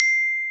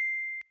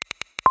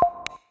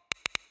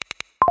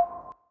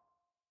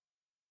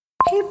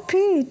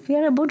Pete, we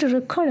are about to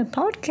record a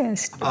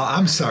podcast. Oh,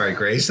 I'm sorry,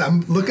 Grace.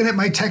 I'm looking at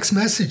my text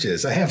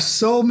messages. I have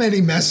so many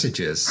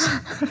messages.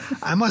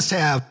 I must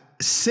have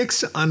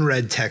 6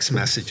 unread text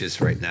messages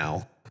right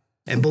now.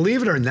 And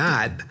believe it or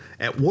not,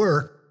 at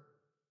work,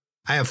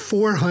 I have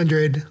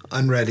 400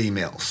 unread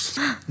emails.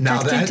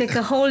 Now that can take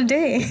a whole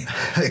day.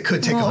 It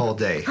could take a whole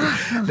day.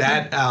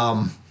 That,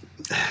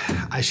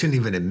 I shouldn't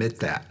even admit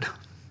that.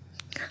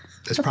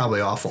 That's probably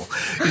awful.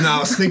 I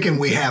was thinking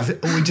we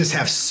just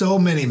have so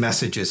many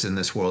messages in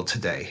this world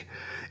today.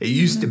 It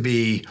used to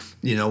be,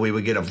 we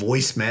would get a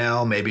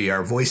voicemail. Maybe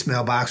our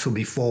voicemail box would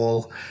be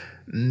full.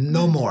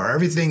 No more.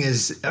 Everything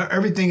is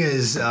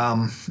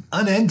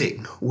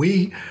unending.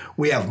 We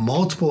have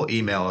multiple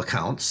email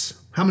accounts.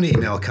 How many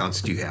email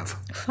accounts do you have?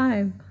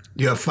 5.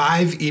 You have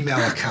 5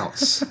 email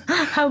accounts.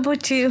 How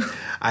about you?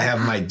 I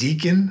have my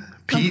Deacon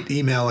Pete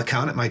email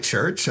account at my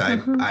church.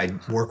 I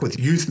work with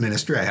youth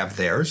ministry. I have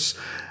theirs.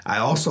 I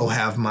also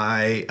have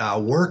my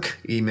work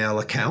email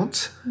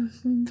account,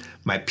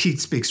 my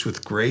Pete Speaks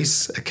with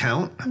Grace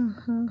account,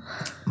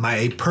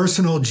 my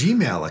personal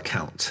Gmail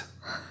account.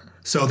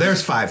 So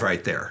there's 5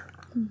 right there.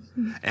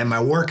 And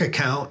my work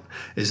account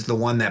is the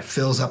one that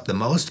fills up the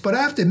most. But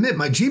I have to admit,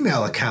 my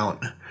Gmail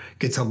account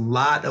gets a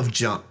lot of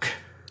junk.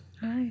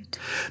 Right.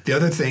 The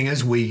other thing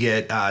is we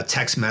get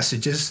text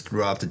messages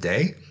throughout the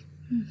day.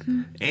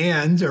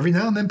 And every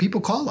now and then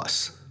people call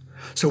us.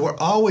 So we're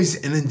always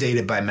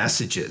inundated by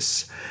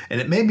messages. And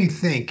it made me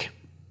think,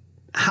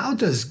 how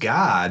does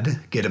God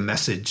get a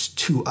message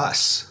to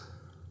us?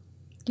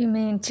 You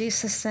mean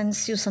Jesus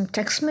sends you some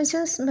text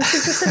messages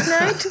at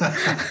night?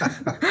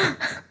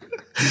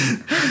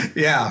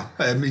 Yeah.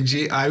 I mean,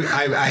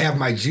 I have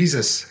my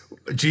Jesus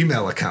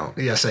Gmail account.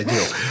 Yes, I do.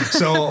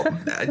 So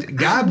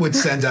God would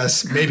send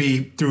us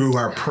maybe through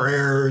our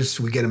prayers,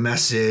 we get a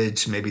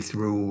message, maybe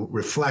through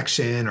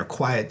reflection or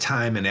quiet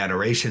time and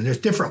adoration. There's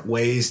different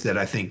ways that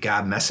I think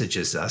God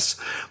messages us.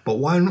 But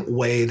one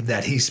way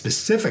that he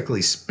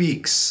specifically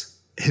speaks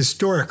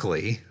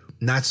historically,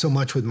 not so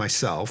much with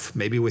myself,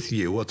 maybe with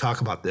you, we'll talk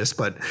about this,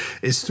 but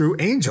is through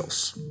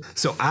angels.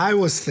 So I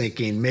was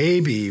thinking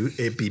maybe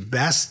it'd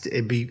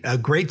be a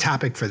great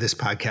topic for this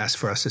podcast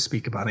for us to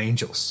speak about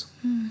angels.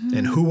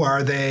 And who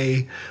are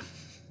they?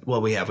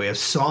 Well, we have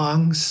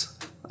songs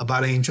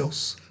about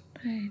angels.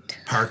 Right.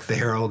 Hark the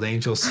Herald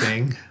Angels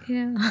Sing.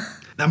 Yeah.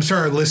 I'm sure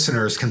our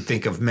listeners can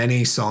think of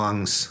many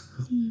songs,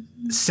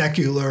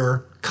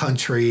 secular,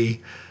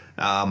 country,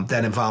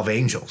 that involve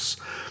angels.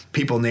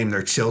 People name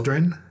their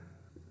children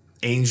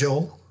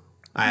Angel.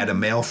 I had a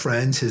male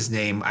friend,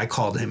 I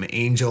called him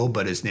Angel,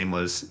 but his name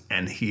was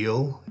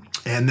Angel.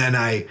 And then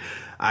I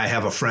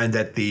have a friend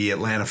at the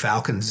Atlanta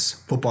Falcons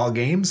football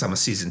games. I'm a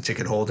season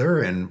ticket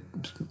holder, and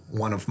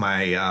one of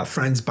my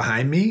friends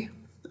behind me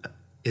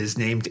is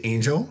named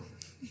Angel.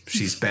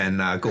 She's been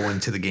going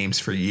to the games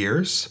for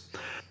years.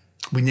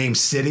 We name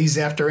cities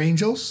after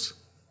angels.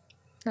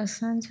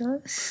 Los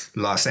Angeles.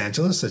 Los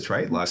Angeles, that's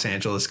right. Los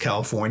Angeles,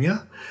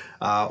 California.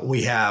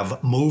 We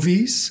have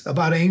movies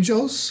about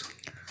angels.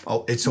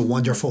 Oh, It's a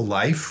Wonderful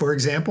Life, for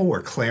example,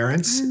 where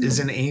Clarence is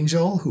an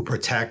angel who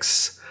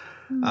protects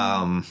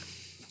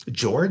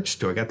George.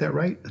 Do I get that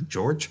right?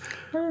 George?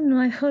 I don't know.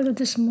 I heard of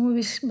this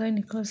movie by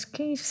Nicolas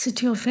Cage,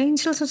 City of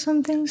Angels or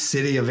something.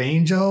 City of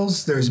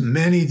Angels. There's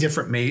many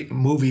different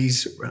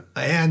movies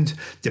and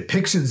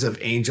depictions of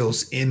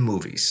angels in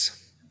movies.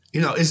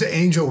 Is an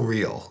angel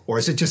real, or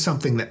is it just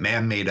something that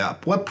man made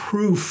up? What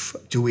proof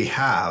do we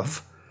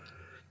have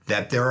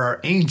that there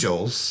are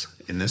angels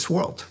in this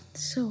world?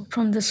 So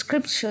from the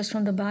scriptures,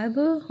 from the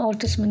Bible,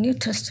 Old Testament, New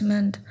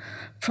Testament,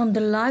 from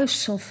the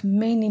lives of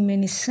many,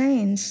 many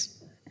saints,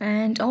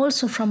 and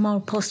also from our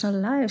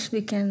personal lives,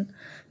 we can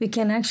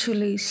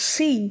actually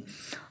see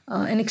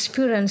and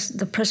experience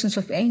the presence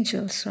of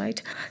angels,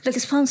 right? Like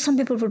some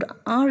people would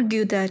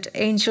argue that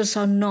angels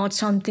are not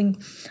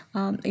something,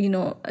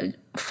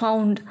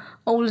 found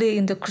only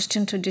in the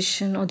Christian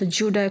tradition or the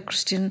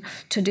Judeo-Christian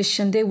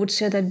tradition. They would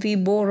say that we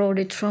borrowed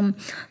it from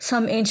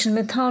some ancient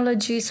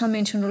mythology, some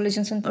ancient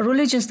religions, and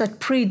religions that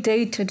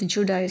predated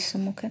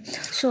Judaism, okay?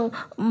 So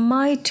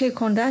my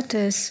take on that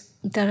is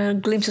there are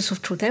glimpses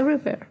of truth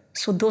everywhere.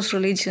 So those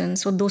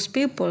religions or those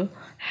people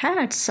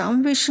had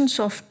some visions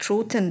of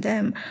truth in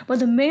them. But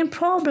the main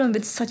problem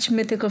with such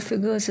mythical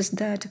figures is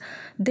that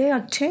they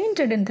are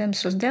tainted in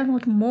themselves. They are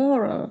not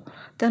moral.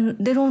 Then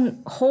they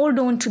don't hold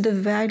on to the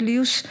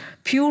values,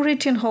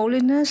 purity and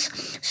holiness.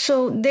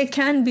 So they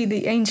can be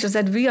the angels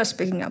that we are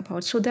speaking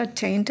about. So they're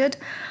tainted.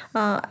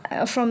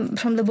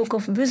 From the book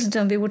of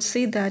wisdom, we would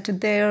see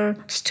that their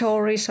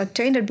stories are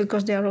tainted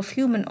because they are of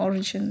human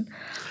origin.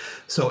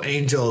 So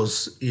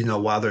angels,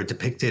 while they're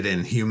depicted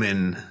in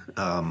human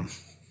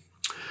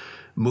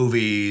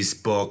movies,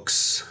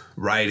 books,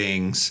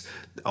 writings,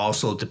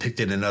 also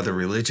depicted in other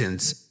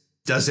religions,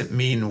 doesn't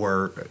mean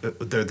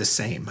they're the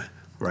same,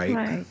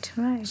 right?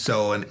 Right.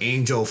 So an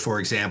angel, for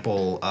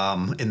example,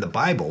 in the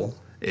Bible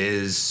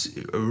is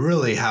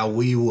really how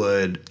we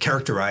would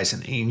characterize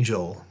an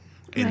angel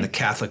in the Right.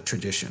 Catholic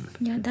tradition.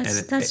 Yeah, And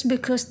that's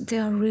because they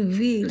are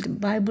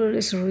revealed. Bible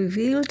is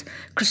revealed.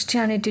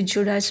 Christianity,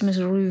 Judaism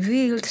is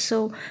revealed.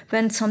 So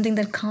when something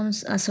that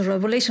comes as a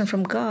revelation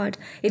from God,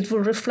 it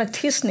will reflect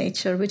His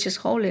nature, which is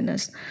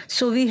holiness.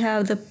 So we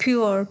have the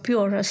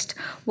purest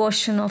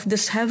version of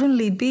this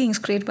heavenly beings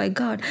created by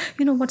God.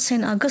 You know what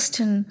Saint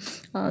Augustine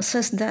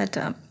says that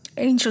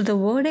angel. The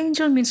word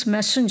angel means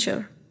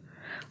messenger.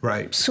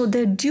 right. So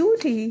their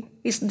duty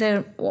is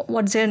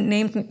what their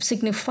name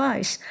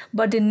signifies,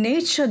 but in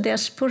nature they are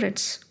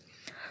spirits,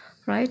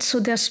 right? So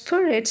they are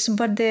spirits,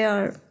 but they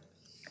are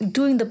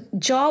doing the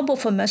job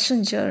of a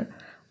messenger,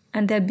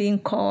 and they're being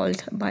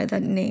called by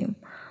that name.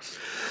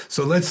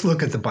 So let's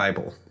look at the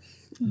Bible.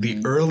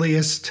 The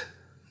earliest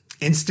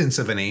instance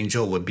of an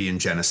angel would be in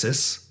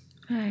Genesis,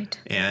 Right.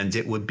 and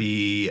it would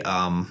be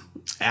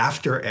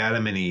after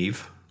Adam and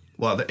Eve.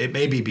 Well, it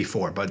may be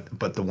before,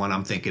 but the one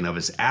I'm thinking of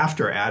is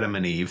after Adam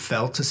and Eve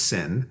fell to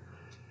sin.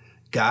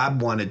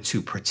 God wanted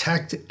to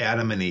protect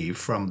Adam and Eve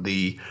from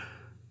the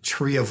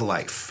tree of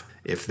life.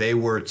 If they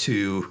were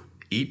to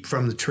eat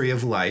from the tree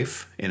of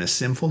life in a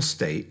sinful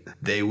state,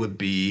 they would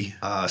be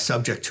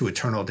subject to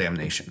eternal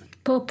damnation.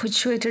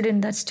 Perpetuated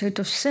in that state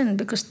of sin,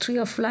 because tree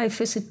of life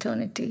is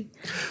eternity.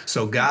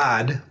 So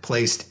God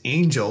placed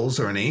angels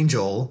or an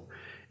angel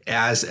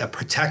as a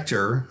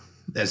protector,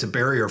 as a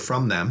barrier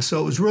from them.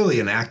 So it was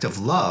really an act of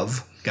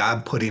love,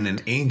 God putting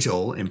an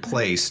angel in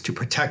place to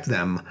protect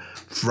them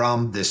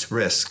from this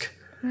risk.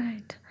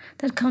 Right.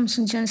 That comes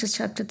in Genesis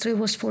chapter 3,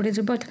 verse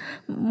 43. But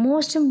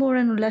most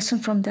important lesson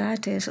from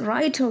that is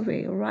right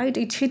away, right?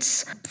 It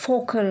hits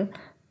focal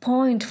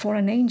point for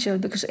an angel,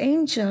 because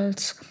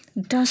angels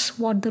does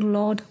what the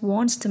Lord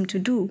wants them to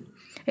do.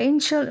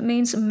 Angel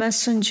means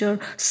messenger,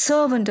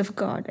 servant of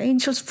God.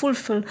 Angels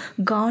fulfill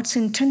God's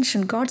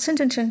intention. God's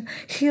intention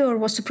here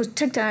was to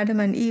protect Adam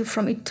and Eve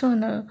from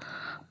eternal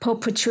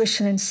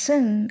perpetuation in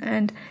sin,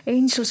 and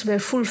angels were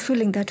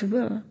fulfilling that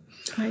will,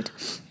 right?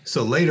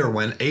 So later,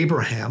 when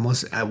Abraham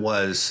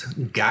was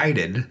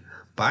guided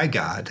by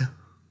God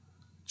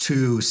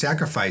to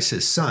sacrifice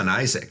his son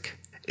Isaac,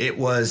 it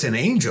was an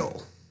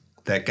angel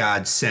that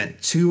God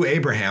sent to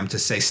Abraham to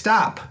say,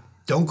 "Stop,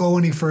 don't go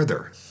any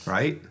further,"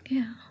 right?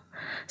 Yeah.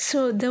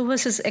 So there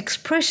was this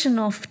expression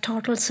of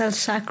total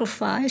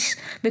self-sacrifice,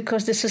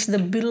 because this is the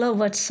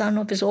beloved son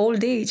of his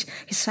old age.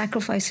 He's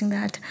sacrificing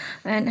that.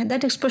 And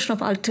that expression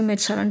of ultimate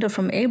surrender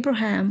from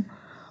Abraham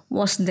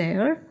was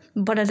there.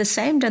 But at the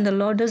same time, the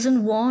Lord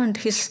doesn't want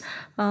his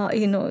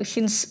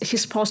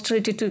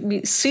posterity to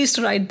be ceased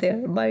right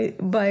there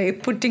by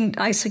putting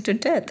Isaac to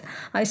death.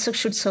 Isaac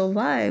should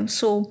survive.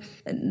 So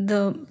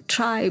the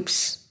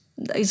tribes,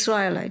 the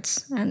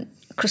Israelites, and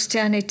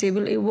Christianity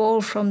will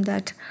evolve from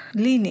that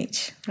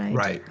lineage, right?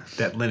 Right,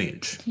 that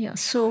lineage. Yeah,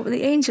 so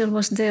the angel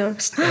was there.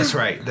 That's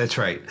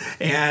right.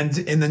 And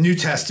in the New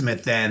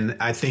Testament, then,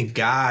 I think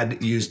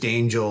God used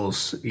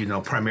angels,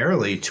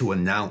 primarily to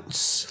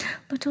announce.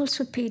 But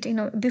also, Pete,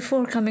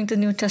 before coming to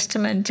New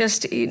Testament,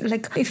 just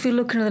like if you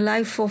look into the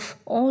life of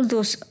all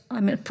those,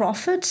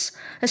 prophets,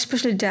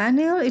 especially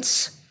Daniel,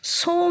 it's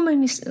so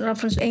many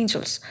reference to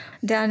angels.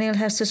 Daniel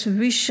has this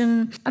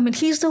vision.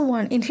 He's the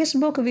one. In his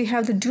book, we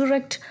have the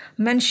direct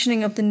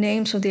mentioning of the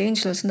names of the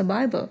angels in the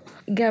Bible.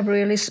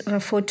 Gabriel is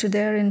referred to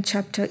there in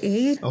chapter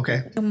 8.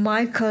 Okay.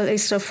 Michael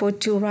is referred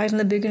to right in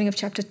the beginning of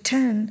chapter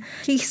 10.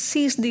 He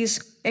sees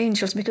these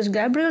angels because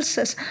Gabriel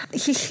says,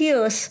 he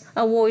hears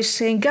a voice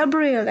saying,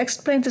 "Gabriel,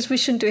 explain this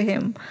vision to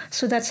him."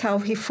 So that's how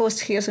he first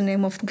hears the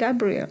name of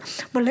Gabriel.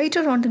 But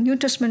later on in the New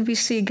Testament, we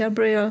see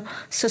Gabriel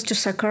says to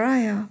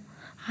Zechariah,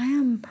 "I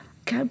am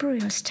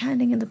Gabriel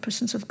standing in the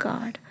presence of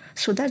God."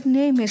 So that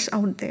name is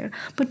out there.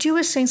 But you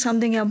were saying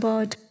something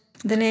about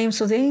the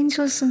names of the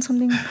angels and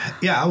something.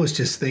 Yeah, I was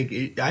just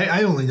thinking,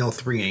 I only know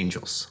 3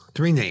 angels,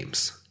 3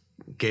 names: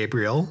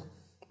 Gabriel,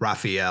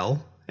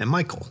 Raphael, and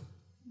Michael.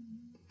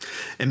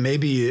 And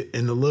maybe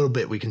in a little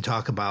bit we can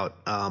talk about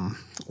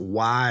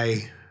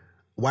why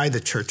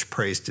the church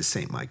prays to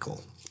Saint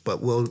Michael. But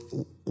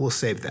we'll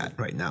save that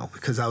right now,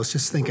 because I was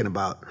just thinking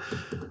about,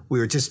 we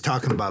were just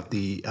talking about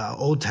the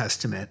Old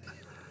Testament.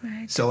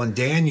 Right. So in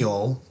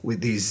Daniel,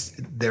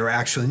 they're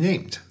actually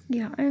named.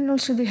 Yeah, and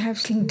also we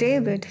have King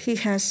David. He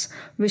has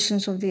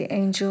visions of the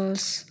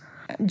angels.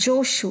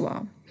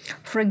 Joshua,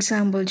 for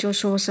example,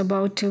 Joshua was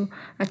about to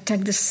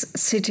attack this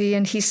city,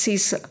 and he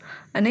sees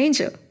an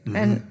angel. Mm-hmm.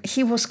 And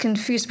he was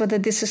confused whether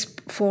this is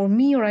for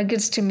me or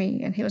against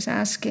me, and he was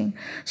asking.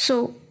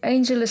 So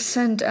angel is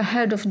sent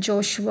ahead of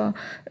Joshua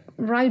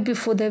right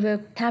before they were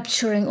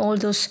capturing all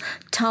those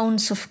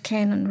towns of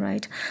Canaan,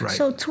 right?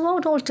 So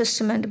throughout Old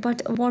Testament,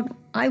 but what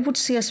I would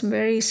see as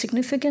very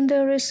significant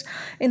there is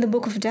in the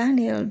book of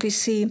Daniel, we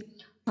see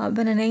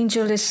when an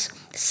angel is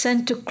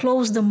sent to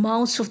close the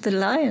mouths of the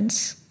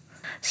lions.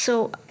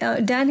 So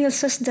Daniel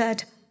says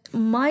that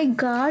my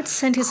God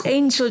sent his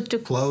angel to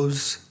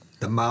close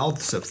the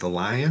mouths of the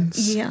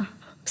lions? Yeah,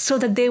 so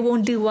that they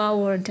won't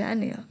devour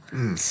Daniel.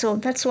 So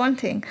that's one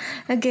thing.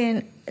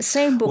 Again,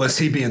 same book. Was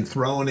he being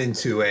thrown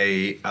into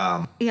a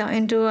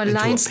into a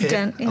lion's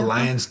den? A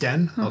lion's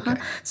den? Okay.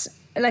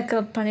 like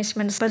a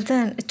punishment. But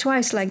then,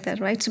 twice like that,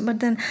 right? But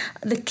then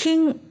the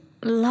king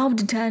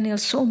loved Daniel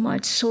so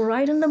much. So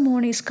right in the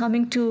morning, he's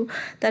coming to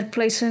that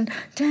place and,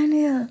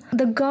 Daniel,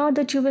 the God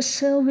that you were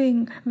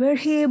serving, were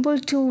he able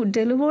to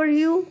deliver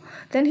you?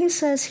 Then he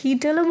says, he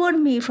delivered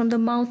me from the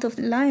mouth of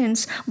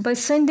lions by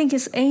sending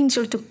his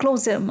angel to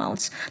close their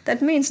mouths.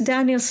 That means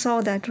Daniel saw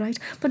that, right?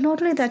 But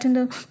not only that, in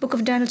the book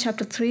of Daniel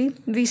chapter 3,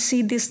 we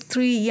see these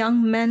 3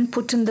 young men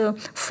put in the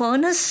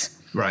furnace.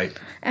 Right.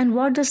 And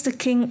what does the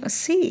king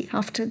see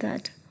after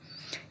that?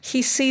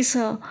 He sees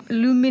a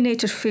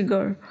illuminated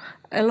figure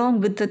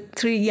along with the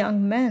 3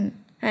 young men.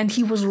 And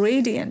he was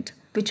radiant,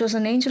 which was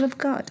an angel of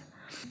God.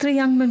 3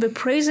 young men were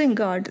praising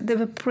God. They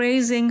were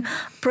praising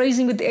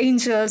with the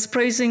angels,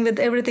 praising with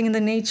everything in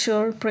the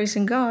nature,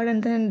 praising God.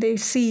 And then they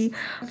see,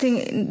 I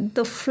think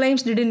the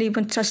flames didn't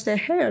even touch their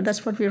hair.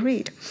 That's what we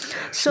read.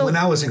 So when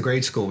I was in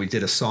grade school, we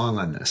did a song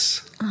on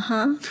this.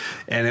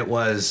 And it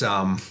was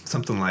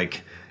something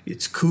like,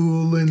 it's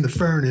cool in the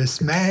furnace,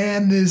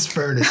 man, this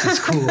furnace is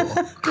cool.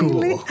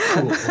 Cool, Really?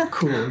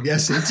 cool.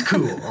 Yes, it's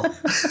cool.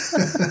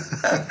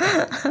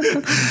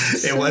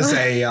 It was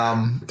a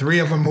 3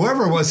 of them,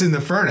 whoever was in the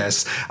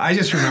furnace. I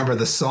just remember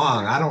the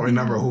song. I don't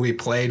remember who we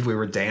played.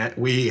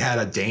 We had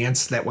a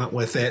dance that went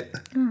with it.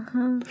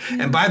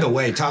 And by the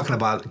way, talking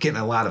about getting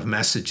a lot of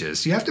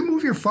messages, you have to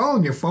move your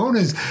phone. Your phone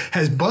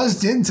has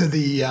buzzed into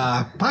the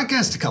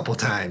podcast a couple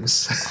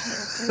times.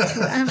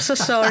 I'm so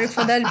sorry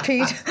for that,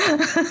 Pete.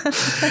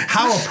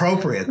 How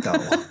appropriate,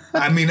 though.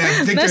 I mean,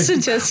 I think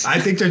Messages. I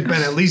think there's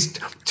been at least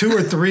 2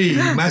 or 3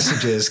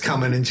 messages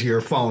coming into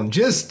your phone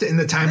just in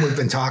the time we've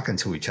been talking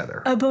to each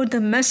other. About the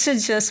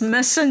messengers,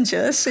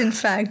 in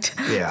fact.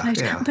 Yeah, Right.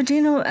 yeah. But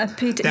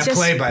Pete, That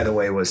play, by the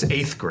way, was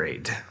 8th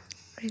grade.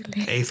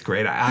 Really? 8th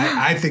grade.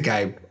 I think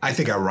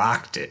I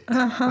rocked it.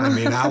 I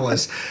mean,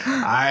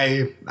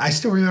 I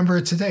still remember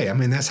it today. I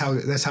mean, that's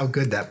how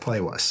good that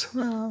play was.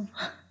 Wow.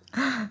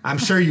 I'm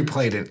sure you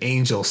played an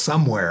angel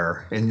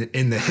somewhere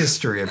in the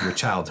history of your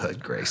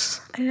childhood,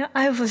 Grace.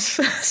 I was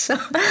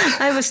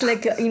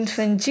like an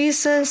infant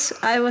Jesus.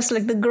 I was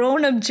like the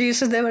grown-up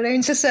Jesus. There were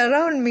angels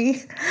around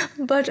me.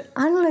 But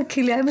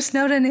unluckily, I was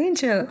not an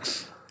angel.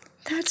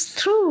 That's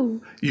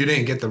true. You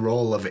didn't get the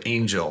role of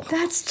angel.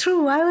 That's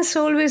true. I was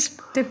always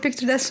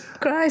depicted as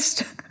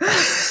Christ.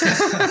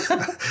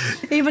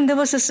 Even there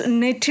was this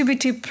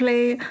nativity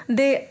play.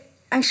 They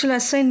actually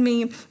assigned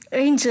me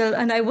angel,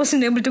 and I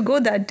wasn't able to go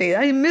that day.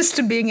 I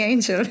missed being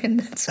angel in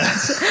that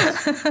sense.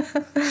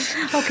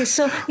 Okay,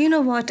 so you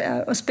know what?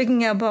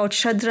 Speaking about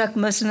Shadrach,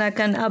 Meshach,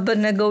 and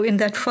Abednego in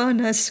that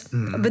furnace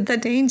with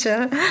that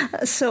angel,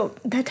 so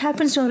that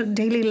happens in our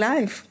daily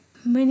life.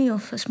 Many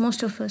of us,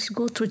 most of us,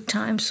 go through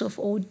times of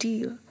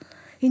ordeal,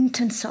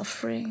 intense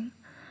suffering.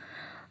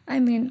 I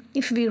mean,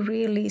 if we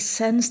really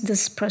sense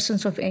this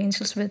presence of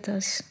angels with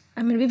us,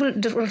 I mean, we will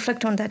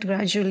reflect on that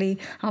gradually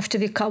after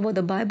we cover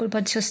the Bible,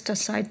 but just a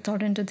side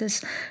thought into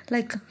this,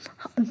 like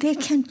they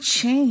can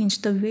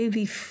change the way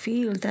we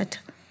feel that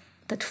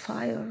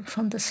fire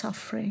from the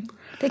suffering.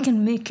 They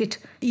can make it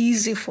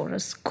easy for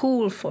us,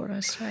 cool for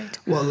us, right?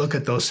 Well, look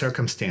at those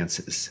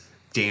circumstances.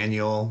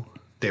 Daniel,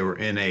 they were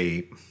in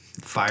a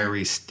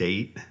fiery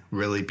state,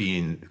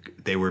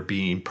 they were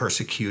being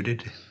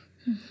persecuted,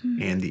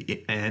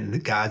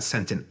 and God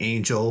sent an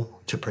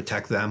angel to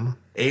protect them.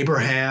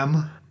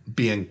 Abraham,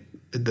 being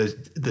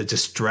the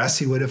distress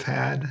he would have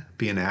had,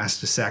 being asked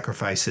to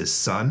sacrifice his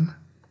son.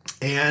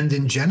 And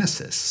in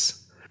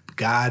Genesis,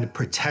 God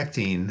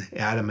protecting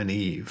Adam and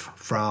Eve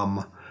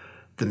from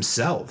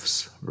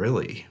themselves,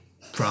 really,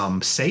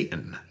 from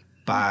Satan,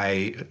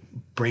 by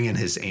bringing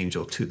his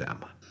angel to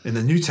them. In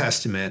the New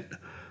Testament,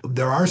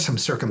 there are some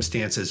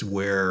circumstances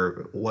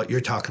where what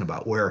you're talking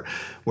about, where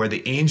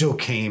the angel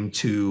came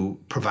to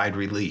provide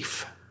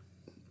relief.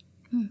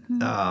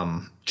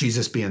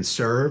 Jesus being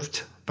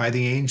served by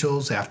the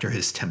angels after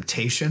his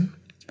temptation.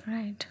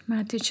 Right,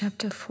 Matthew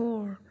chapter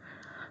 4.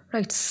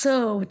 Right,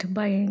 served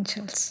by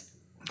angels.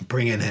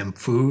 Bringing him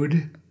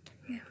food.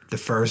 Yeah. The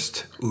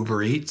first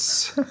Uber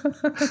Eats.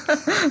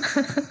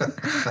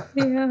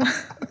 Yeah.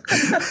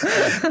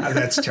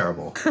 That's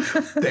terrible.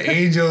 The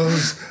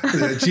angels,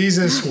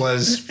 Jesus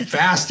was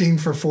fasting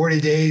for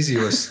 40 days. He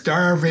was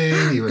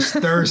starving. He was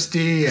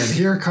thirsty. And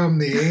here come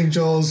the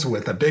angels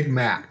with a Big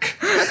Mac.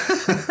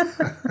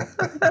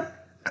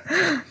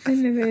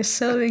 Anyway,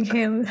 serving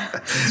him.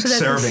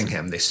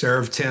 They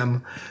served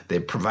him. They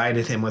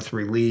provided him with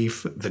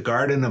relief. The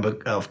Garden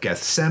of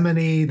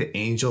Gethsemane, the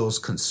angels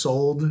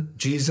consoled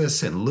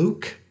Jesus in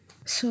Luke.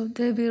 So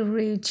there we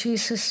read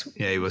Jesus.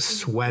 Yeah, he was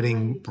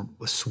sweating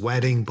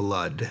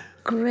blood.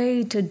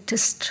 Great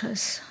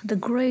distress, the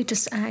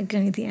greatest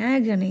agony, the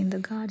agony in the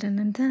garden.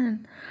 And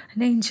then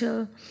an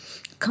angel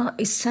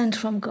is sent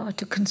from God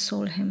to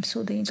console him.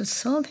 So the angels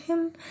serve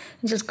him,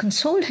 angels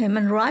console him.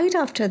 And right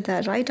after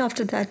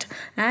that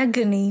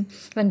agony,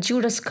 when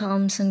Judas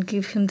comes and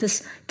give him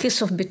this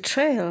kiss of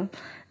betrayal,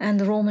 and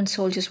the Roman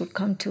soldiers would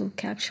come to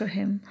capture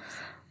him,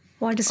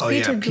 What does Oh,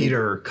 Peter yeah, do?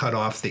 Peter cut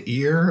off the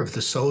ear of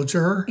the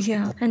soldier.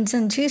 Yeah, and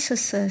then Jesus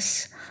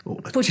says,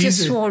 put your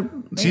sword.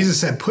 Jesus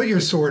said, put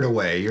your sword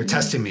away. You're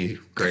testing me,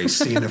 Grace,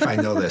 seeing if I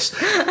know this.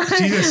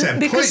 Jesus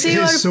said, Because put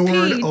you his are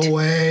sword Pete.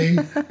 away.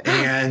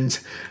 And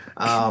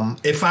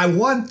if I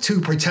want to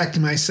protect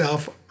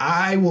myself,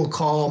 I will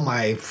call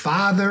my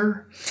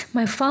Father.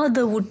 My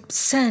Father would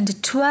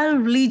send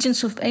 12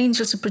 legions of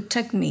angels to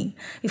protect me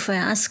if I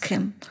ask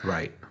him.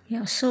 Right.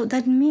 Yeah, so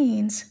that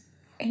means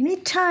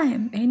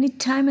anytime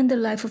in the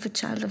life of a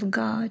child of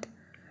God,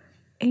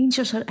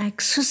 angels are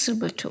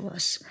accessible to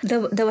us.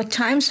 There were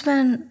times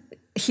when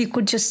he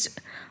could just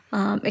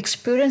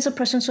experience the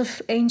presence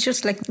of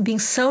angels, like being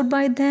served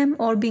by them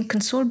or being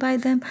consoled by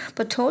them,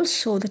 but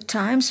also the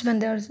times when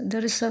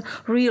there is a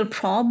real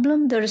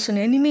problem, there is an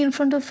enemy in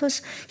front of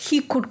us,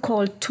 he could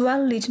call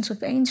 12 legions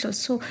of angels.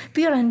 So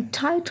we are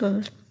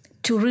entitled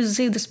to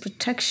receive this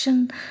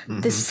protection,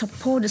 this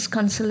support, this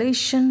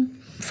consolation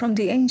from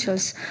the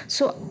angels.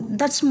 So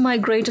that's my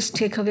greatest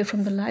takeaway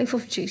from the life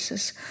of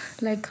Jesus.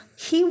 Like,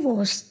 he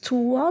was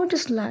throughout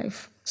his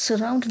life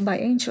surrounded by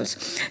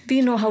angels. We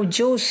know how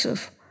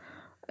Joseph,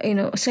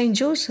 Saint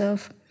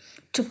Joseph,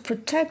 to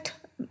protect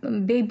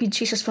baby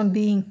Jesus from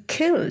being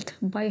killed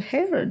by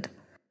Herod,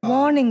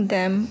 warning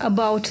them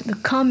about the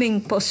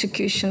coming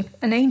persecution.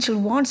 An angel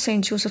warns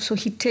Saint Joseph, so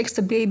he takes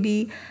the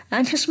baby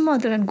and his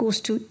mother and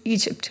goes to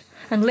Egypt.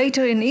 And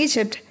later in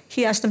Egypt,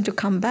 he asked them to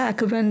come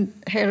back when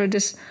Herod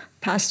is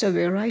passed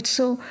away, right?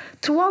 So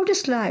throughout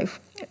his life,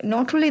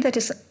 not only that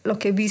is,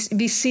 okay, we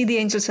see the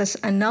angels as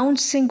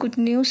announcing good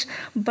news,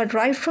 but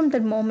right from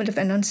that moment of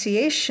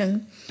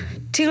annunciation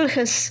till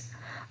his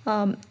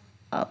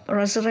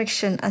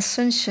resurrection,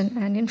 ascension,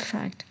 and in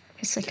fact,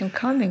 his second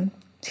coming,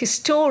 his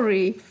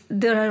story,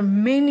 there are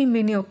many,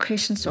 many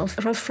occasions of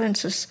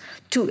references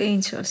to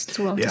angels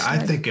throughout his life. I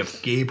think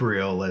of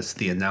Gabriel as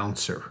the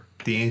announcer.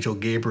 The angel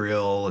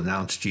Gabriel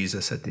announced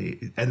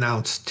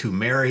announced to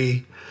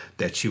Mary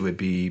that she would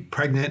be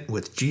pregnant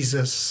with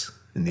Jesus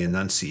in the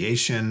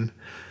Annunciation.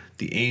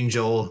 The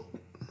angel,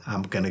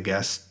 I'm going to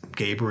guess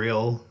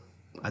Gabriel,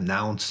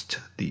 announced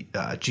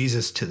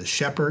Jesus to the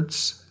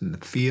shepherds in the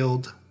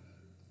field.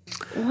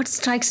 What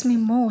strikes me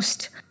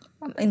most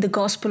in the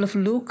Gospel of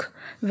Luke,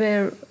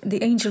 where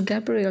the angel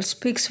Gabriel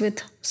speaks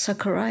with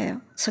Zechariah.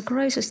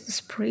 Zechariah is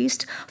this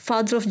priest,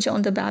 father of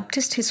John the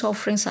Baptist. He's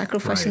offering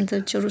sacrifice in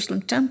the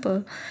Jerusalem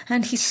temple,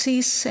 and he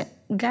sees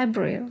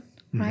Gabriel,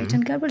 right?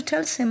 And Gabriel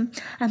tells him,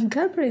 I'm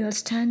Gabriel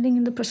standing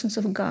in the presence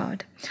of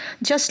God.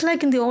 Just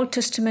like in the Old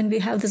Testament, we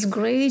have this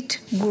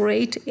great,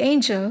 great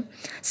angel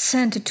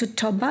sent to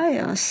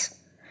Tobias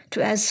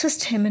to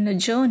assist him in a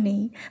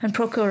journey and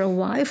procure a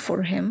wife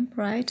for him,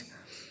 right?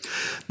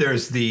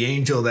 There's the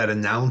angel that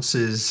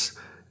announces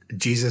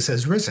Jesus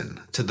has risen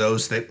to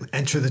those that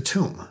enter the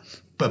tomb.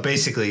 But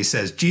basically he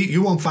says,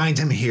 you won't find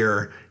him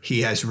here.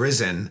 He has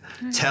risen.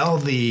 Right. Tell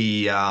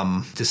the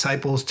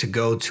disciples to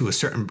go to a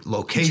certain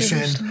location.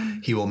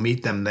 Jerusalem. He will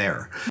meet them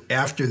there.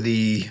 After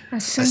the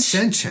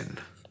ascension.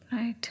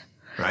 Right?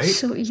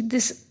 So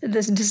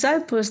the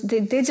disciples,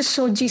 they just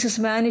saw Jesus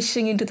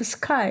vanishing into the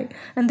sky,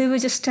 and they were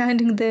just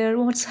standing there.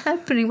 What's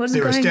happening? What's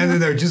going on? They were standing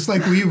there just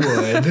like we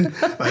would.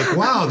 Like,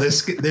 wow,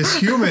 this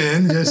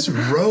human just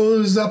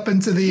rose up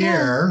into the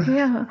air.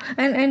 Yeah,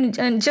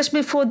 and just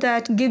before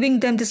that,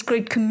 giving them this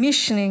great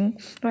commissioning,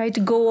 right,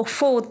 to go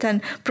forth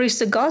and preach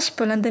the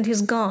gospel, and then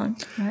he's gone,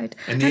 right?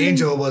 And the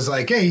angel was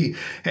like, hey,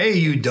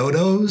 you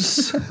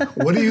dodos,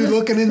 what are you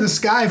looking in the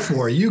sky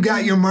for? You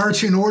got your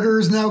marching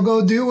orders, now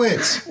go do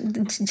it.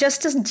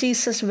 Just as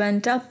Jesus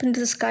went up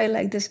into the sky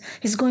like this,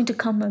 he's going to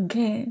come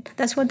again.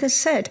 That's what they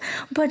said.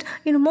 But,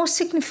 more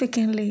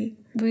significantly,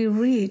 we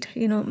read,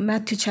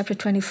 Matthew chapter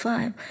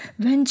 25,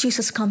 when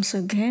Jesus comes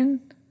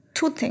again,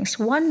 two things.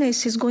 One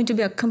is he's going to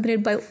be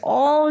accompanied by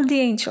all the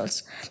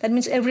angels. That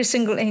means every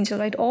single angel,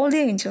 right? All the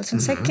angels.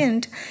 And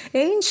second,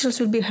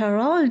 angels will be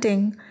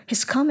heralding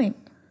his coming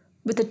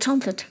with a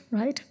trumpet,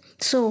 right?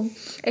 So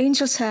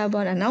angels have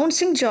an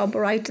announcing job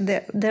right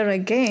there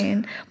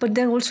again, but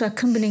they're also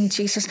accompanying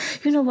Jesus.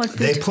 You know what?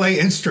 They play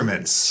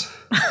instruments.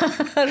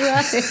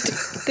 Right,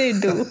 they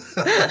do.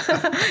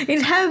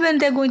 In heaven,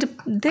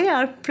 they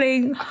are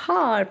playing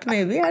harp,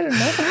 maybe. I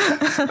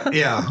don't know.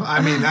 Yeah, I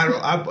mean,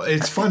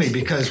 it's funny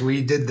because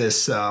we did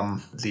this,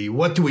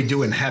 what do we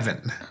do in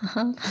heaven?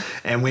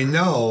 And we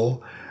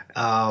know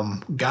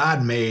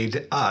God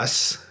made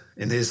us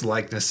in his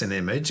likeness and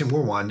image. And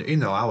we're one,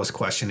 I was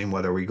questioning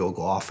whether we go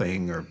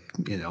golfing or,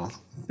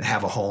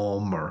 have a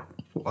home or,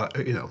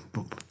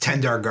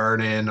 tend our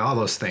garden, all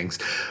those things.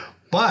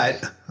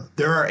 But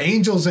there are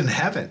angels in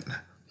heaven.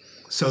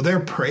 So they're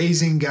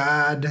praising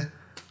God,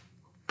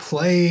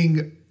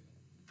 playing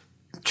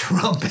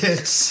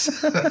trumpets.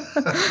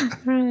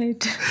 Right,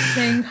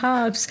 playing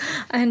harps.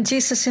 And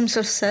Jesus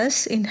himself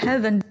says, in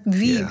heaven,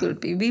 we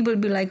will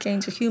be like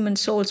angels. Human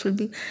souls will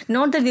be,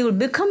 not that we will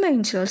become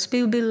angels,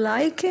 we will be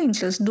like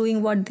angels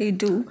doing what they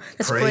do.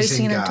 That's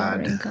praising and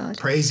adoring God.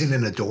 Praising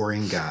and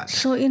adoring God.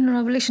 So in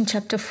Revelation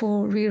chapter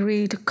 4, we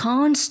read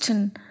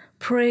constant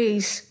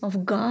praise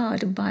of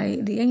God by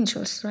the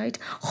angels, right?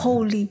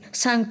 Holy,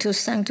 sanctus,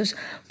 sanctus.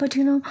 But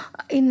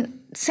in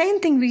same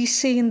thing we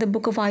see in the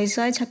book of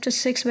Isaiah, chapter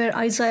 6, where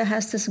Isaiah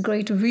has this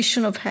great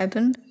vision of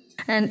heaven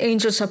and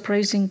angels are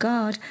praising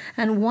God.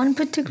 And one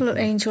particular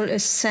angel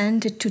is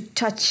sent to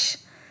touch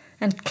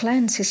and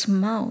cleanse his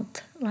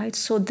mouth, right?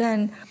 So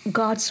then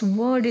God's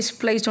word is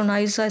placed on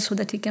Isaiah so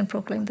that he can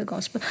proclaim the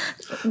gospel.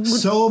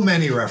 So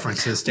many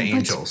references to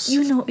angels.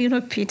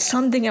 But Pete,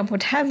 something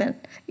about heaven.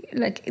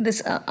 Like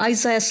this,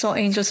 Isaiah saw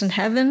angels in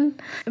heaven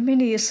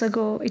many years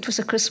ago. It was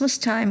a Christmas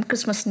time,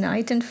 Christmas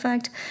night, in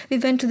fact. We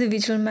went to the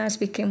vigil mass,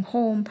 we came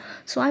home.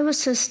 So I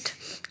was just,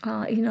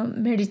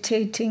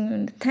 meditating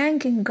and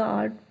thanking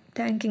God,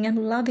 thanking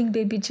and loving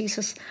baby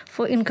Jesus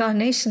for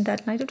incarnation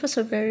that night. It was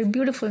a very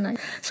beautiful night.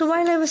 So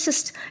while I was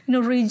just,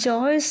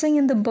 rejoicing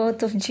in the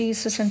birth of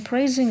Jesus and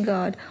praising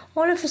God,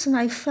 all of a sudden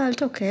I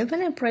felt, okay,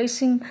 when I'm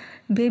praising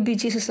baby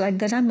Jesus like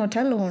that, I'm not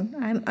alone.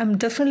 I'm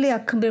definitely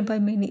accompanied by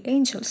many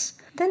angels.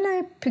 Then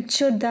I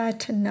pictured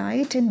that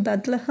night in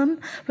Bethlehem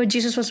where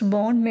Jesus was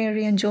born,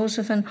 Mary and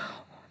Joseph, and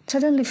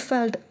suddenly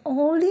felt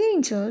all the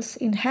angels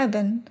in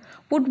heaven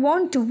would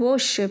want to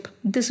worship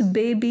this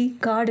baby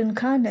God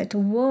incarnate.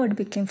 Word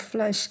became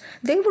flesh.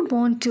 They would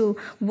want to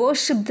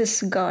worship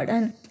this God.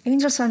 And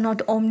angels are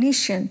not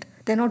omniscient.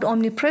 They're not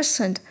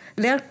omnipresent.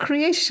 They're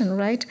creation,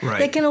 right?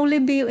 They can only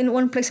be in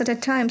one place at a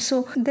time.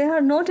 So they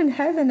are not in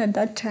heaven at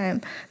that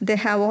time. They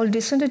have all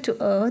descended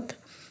to earth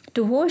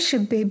to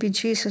worship baby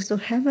Jesus. So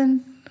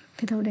heaven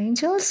without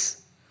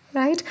angels,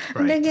 right?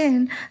 And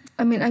again,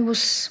 I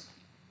was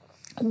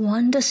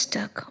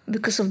wonderstruck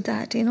because of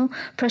that,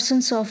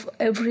 presence of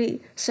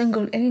every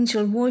single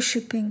angel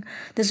worshiping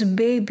this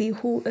baby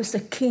who is the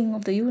king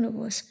of the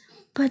universe.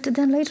 But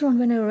then later on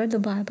when I read the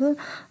Bible,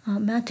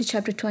 Matthew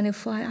chapter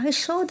 25, I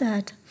saw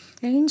that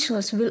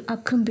angels will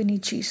accompany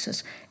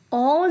Jesus.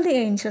 All the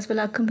angels will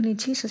accompany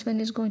Jesus when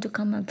he's going to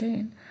come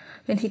again.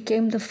 When he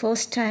came the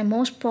first time,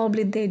 most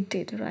probably they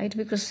did, right?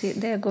 Because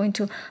they are going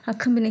to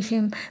accompany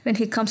him when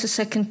he comes the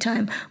second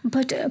time.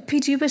 But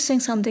Pete, you were saying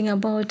something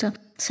about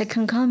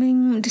second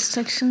coming,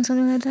 destruction,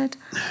 something like that?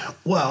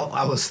 Well,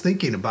 I was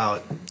thinking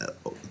about,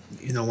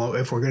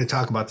 if we're going to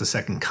talk about the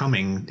second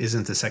coming,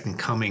 isn't the second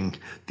coming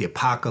the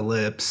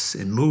apocalypse?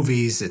 In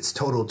movies, it's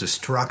total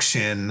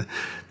destruction.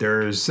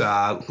 There's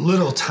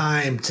little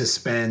time to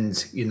spend,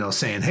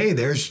 saying, hey,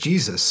 there's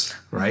Jesus,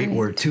 right?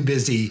 We're too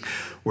busy.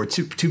 We're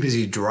too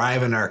busy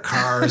driving our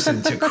cars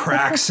into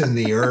cracks in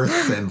the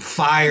earth, and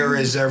fire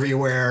is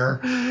everywhere.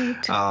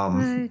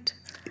 Right.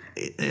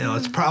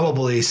 It's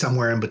probably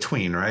somewhere in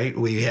between, right?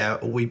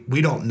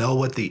 We don't know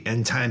what the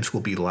end times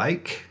will be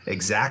like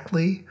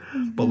exactly,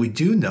 but we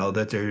do know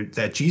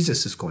that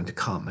Jesus is going to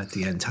come at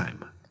the end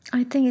time.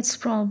 I think it's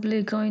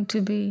probably going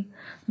to be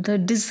the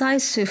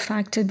decisive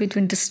factor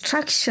between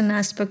destruction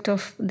aspect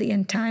of the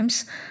end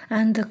times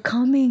and the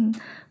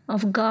coming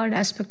of God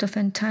aspect of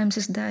end times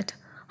is that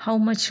how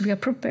much we are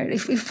prepared.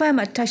 If I'm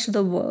attached to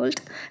the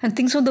world and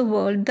things of the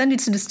world, then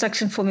it's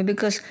destruction for me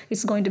because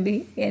it's going to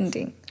be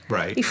ending.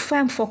 Right. If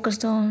I'm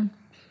focused on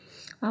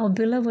our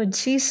beloved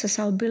Jesus,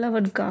 our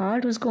beloved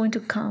God who's going to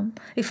come,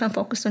 if I'm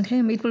focused on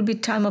him, it will be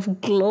time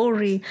of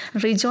glory,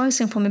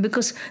 rejoicing for me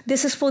because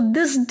this is for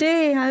this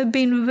day I've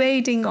been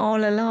waiting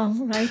all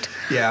along, right?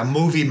 Yeah, a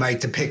movie might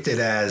depict it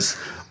as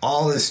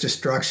all this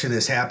destruction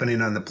is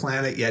happening on the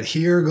planet, yet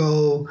here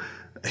go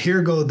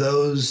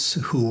those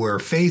who were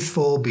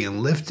faithful being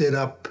lifted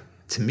up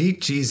to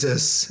meet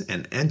Jesus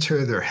and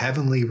enter their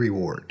heavenly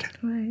reward.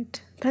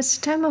 Right. That's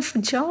time of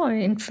joy,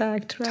 in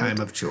fact, right?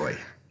 Time of joy.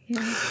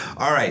 Yeah.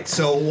 All right.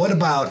 So what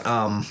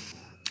about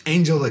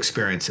angel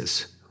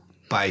experiences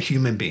by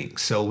human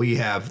beings? So we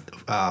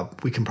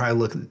can probably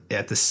look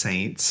at the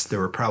saints. There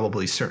were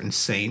probably certain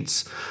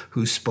saints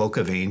who spoke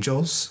of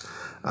angels.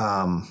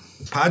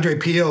 Padre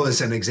Pio is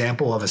an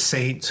example of a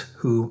saint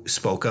who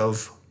spoke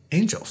of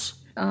angels.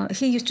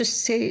 He used to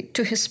say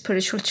to his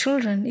spiritual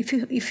children,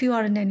 if you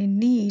are in any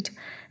need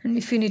and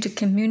if you need to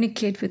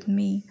communicate with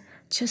me,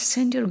 just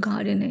send your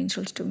guardian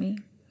angels to me.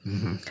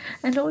 Mm-hmm.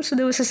 And also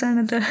there was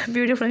another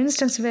beautiful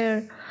instance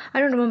where,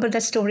 I don't remember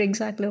that story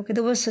exactly. Okay,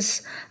 there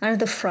was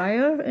another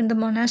friar in the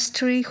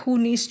monastery who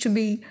needs to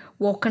be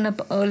woken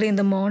up early in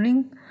the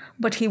morning,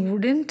 but he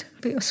wouldn't.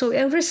 So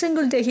every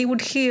single day he would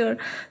hear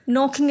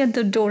knocking at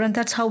the door, and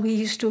that's how he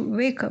used to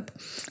wake up.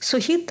 So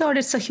he thought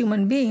it's a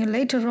human being.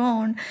 Later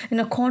on, in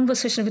a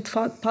conversation with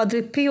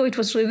Padre Pio, it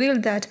was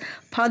revealed that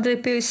Padre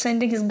Pio is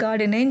sending his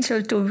guardian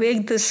angel to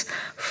wake this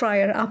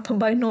friar up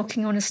by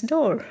knocking on his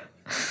door.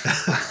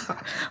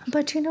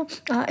 But in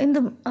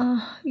the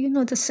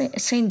the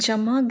Saint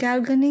Gemma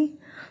Galgani,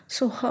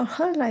 so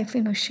her life,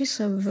 she's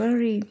a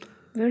very,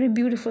 very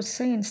beautiful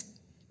saint.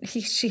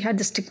 She had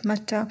the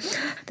stigmata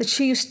that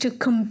she used to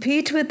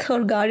compete with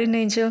her guardian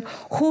angel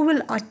who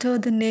will utter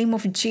the name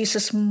of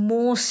Jesus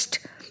most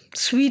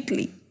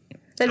sweetly.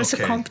 There was a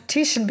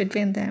competition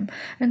between them.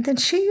 And then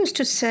she used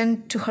to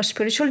send to her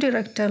spiritual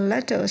director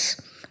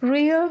letters,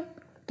 real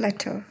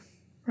letter,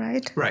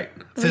 right? Right.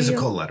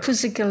 Physical letter.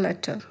 Physical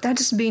letter. That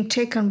is being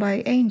taken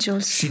by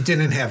angels. She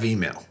didn't have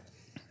email.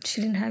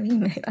 She didn't have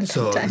email at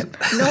So- that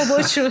time. No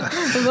virtual.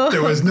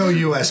 There was no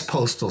U.S.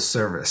 Postal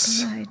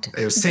Service. Right.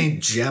 It was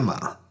Saint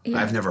Gemma. Yeah.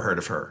 I've never heard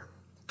of her.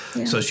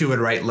 Yeah. So she would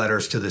write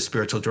letters to the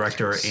spiritual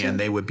director, and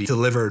they would be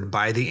delivered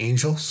by the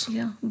angels.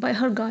 Yeah, by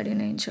her guardian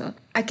angel.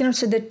 I cannot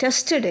say they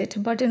tested it,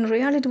 but in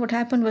reality, what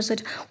happened was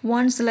that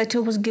once the letter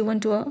was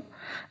given to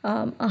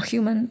a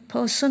human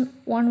person,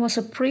 one was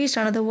a priest,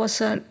 another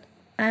was an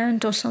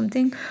aunt or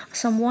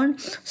someone.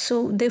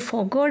 So they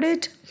forgot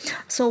it.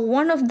 So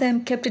one of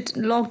them kept it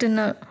locked in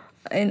a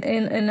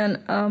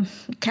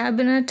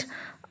cabinet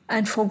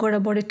and forgot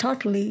about it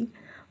totally.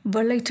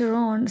 But later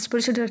on, the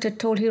spiritual director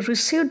told he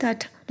received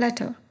that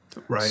letter.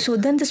 Right. So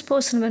then this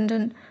person went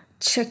and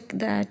checked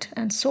that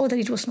and saw that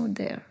it was not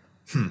there.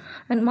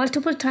 And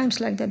multiple times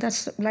like that.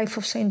 That's the life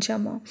of Saint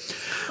Gemma.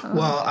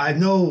 Well, I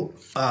know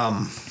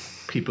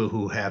people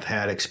who have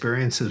had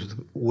experiences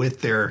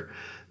with their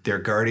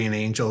guardian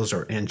angels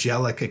or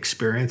angelic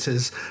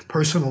experiences.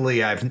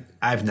 Personally,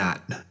 I've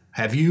not.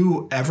 Have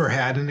you ever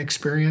had an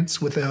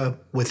experience with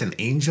an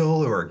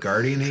angel or a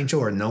guardian angel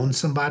or known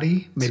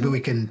somebody? Maybe we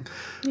can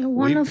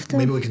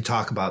maybe we can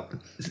talk about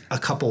a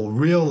couple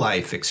real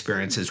life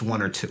experiences,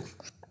 one or two.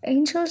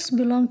 Angels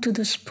belong to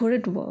the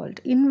spirit world,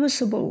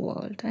 invisible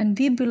world, and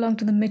we belong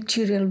to the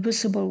material,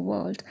 visible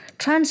world.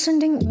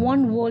 Transcending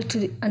one world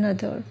to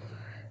another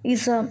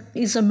is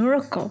a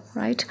miracle,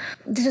 right?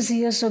 This is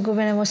years ago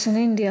when I was in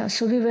India.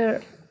 So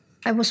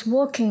I was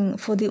working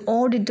for the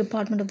audit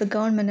department of the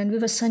government, and we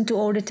were sent to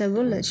audit a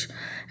village.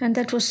 And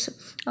that was,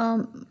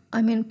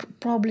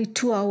 probably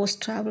 2 hours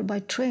travel by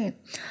train.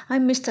 I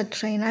missed that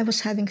train. I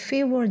was having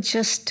fever,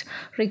 just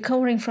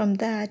recovering from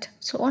that.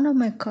 So one of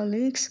my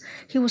colleagues,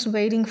 he was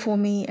waiting for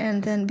me.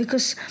 And then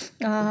because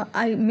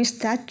I missed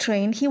that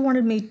train, he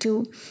wanted me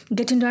to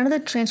get into another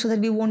train so that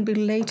we won't be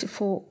late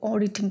for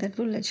auditing that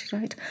village,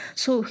 right?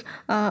 So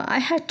I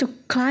had to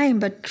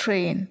climb a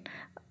train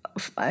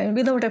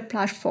without a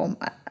platform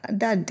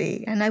that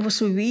day, and I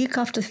was weak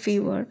after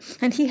fever,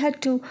 and he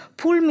had to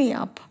pull me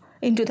up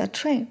into that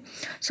train.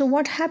 So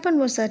what happened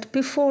was that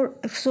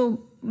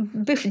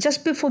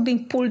just before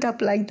being pulled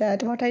up like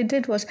that, what I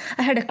did was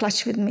I had a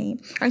clutch with me.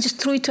 I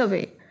just threw it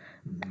away.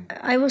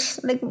 I was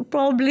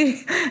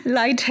probably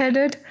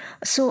lightheaded,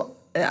 so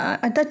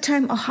at that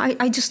time,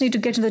 I just need to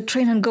get in the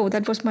train and go.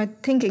 That was my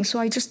thinking. So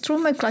I just threw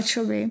my clutch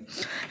away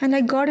and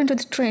I got into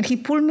the train. He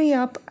pulled me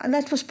up.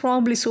 That was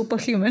probably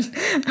superhuman,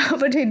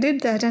 but he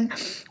did that. And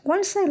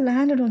once I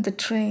landed on the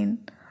train,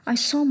 I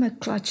saw my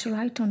clutch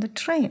right on the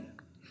train.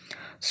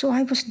 So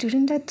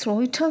didn't I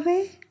throw it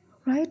away?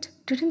 Right?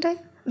 Didn't I?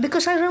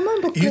 Because I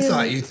remember clearly. You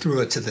thought you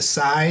threw it to the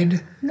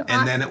side,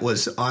 then it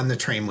was on the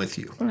train with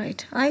you.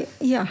 Right.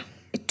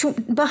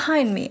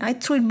 Behind me. I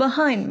threw it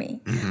behind me.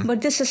 Mm-hmm.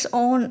 But this is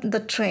on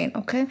the train,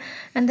 okay?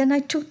 And then I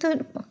took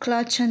the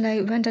clutch and I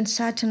went and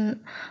sat in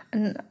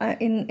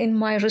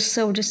my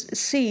reserved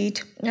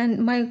seat.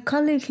 And my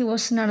colleague, he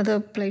was in another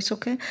place,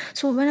 okay?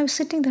 So when I was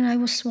sitting there, I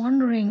was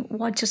wondering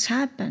what just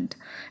happened.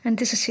 And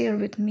this is here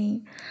with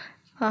me.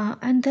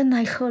 And then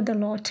I heard the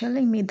Lord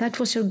telling me that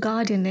was your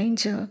guardian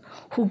angel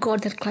who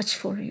got that clutch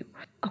for you.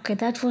 Okay,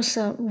 that was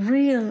a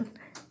real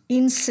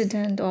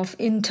incident of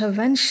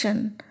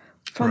intervention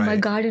from my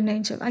guardian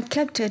angel. I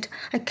kept it.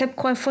 I kept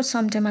quiet for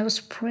some time. I was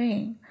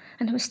praying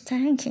and I was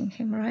thanking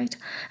him, right?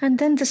 And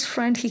then this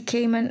friend, he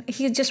came and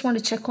he just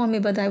wanted to check on me,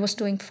 but I was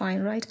doing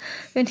fine, right?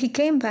 When he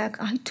came back,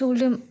 I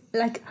told him,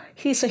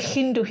 he's a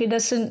Hindu.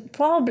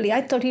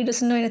 I thought he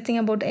doesn't know anything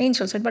about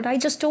angels, right? But I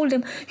just told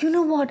him, you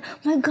know what?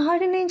 My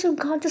guardian angel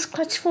got this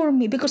clutch for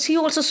me because he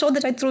also saw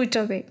that I threw it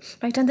away,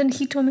 right? And then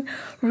he told me,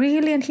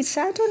 really? And he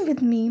sat on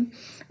with me.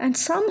 And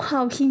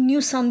somehow he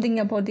knew something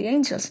about the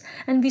angels.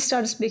 And we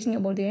started speaking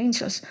about the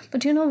angels.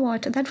 But you know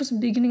what? That was the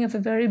beginning of a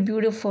very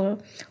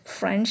beautiful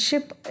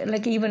friendship.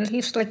 He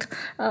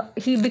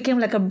became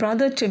like a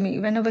brother to me.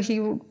 Whenever he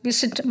would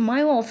visit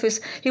my office,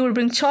 he would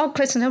bring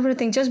chocolates and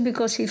everything just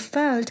because he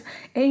felt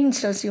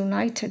angels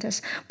united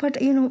us.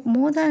 But,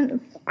 more than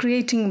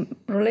creating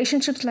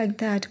relationships like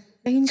that,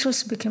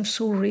 angels became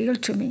so real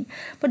to me.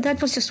 But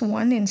that was just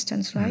one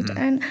instance, right?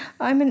 Mm-hmm.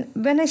 And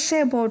when I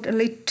say about a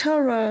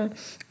literal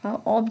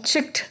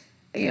object,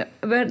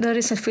 where there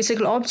is a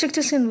physical object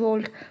is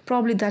involved,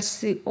 probably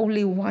that's the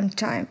only one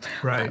time.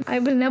 Right. I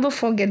will never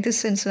forget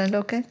this incident,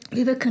 okay?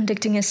 We were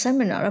conducting a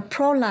seminar, a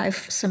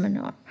pro-life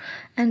seminar,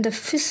 and a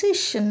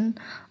physician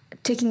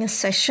taking a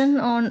session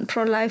on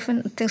pro-life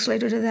and things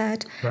related to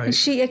that, right. And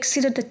she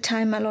exceeded the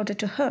time allotted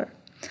to her.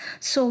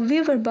 So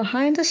we were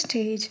behind the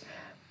stage.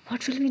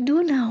 What will we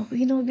do now?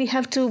 We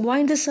have to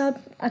wind this up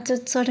at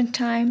a certain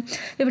time.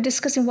 We were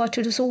discussing what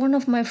to do. So one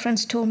of my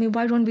friends told me,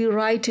 why don't we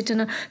write it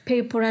in a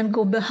paper and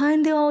go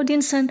behind the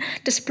audience and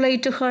display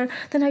it to her?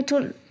 Then I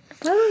told,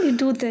 why don't we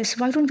do this?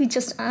 Why don't we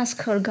just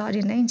ask her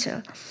guardian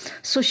angel?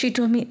 So she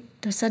told me,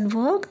 does that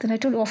work? Then I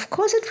told her, of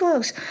course it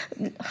works.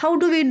 How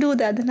do we do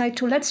that? Then I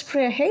told, let's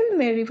pray a Hail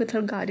Mary with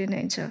her guardian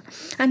angel.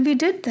 And we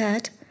did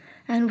that.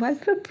 And while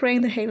we were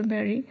praying the Hail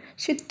Mary,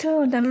 she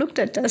turned and looked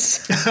at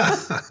us.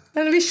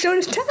 And we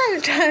showed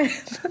time,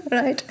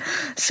 right?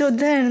 So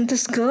then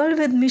this girl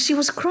with me, she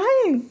was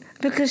crying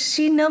because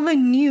she never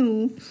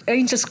knew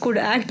angels could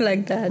act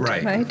like that.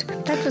 Right.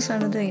 That was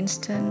another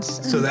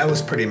instance. So that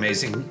was pretty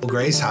amazing. Well,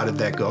 Grace, how did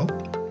that go?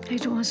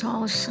 It was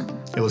awesome.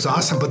 It was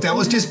awesome, but that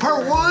was just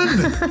part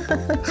one.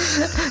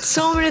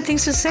 So many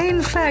things to say.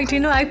 In fact,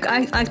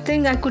 I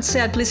think I could say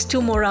at least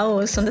 2 more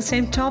hours on the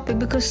same topic,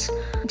 because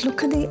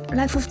look at the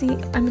life of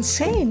the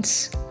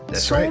saints.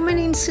 That's so right.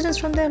 many incidents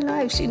from their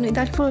lives,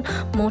 that will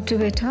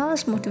motivate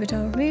us, motivate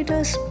our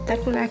readers.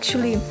 That will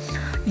actually,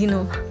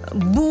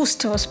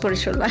 boost our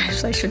spiritual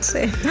lives, I should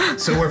say.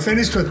 So we're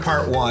finished with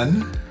part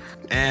one,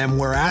 and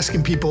we're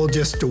asking people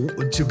just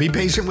to be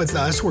patient with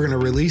us. We're going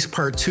to release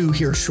part 2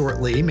 here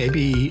shortly,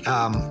 maybe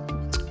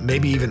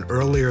even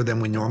earlier than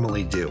we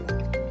normally do.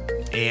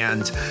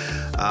 And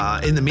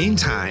in the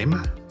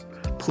meantime,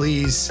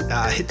 please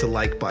hit the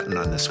like button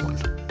on this one.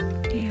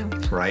 Yeah.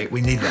 Right?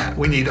 We need that.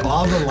 We need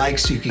all the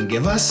likes you can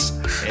give us,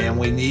 and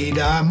we need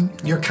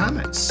your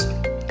comments.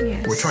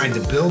 Yes. We're trying to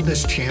build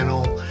this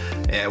channel,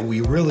 and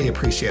we really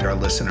appreciate our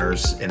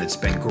listeners, and it's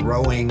been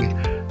growing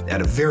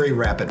at a very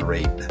rapid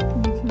rate.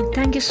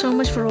 Thank you so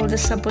much for all the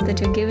support that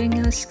you're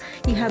giving us.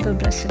 You have a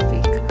blessed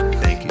week.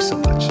 Thank you so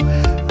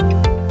much.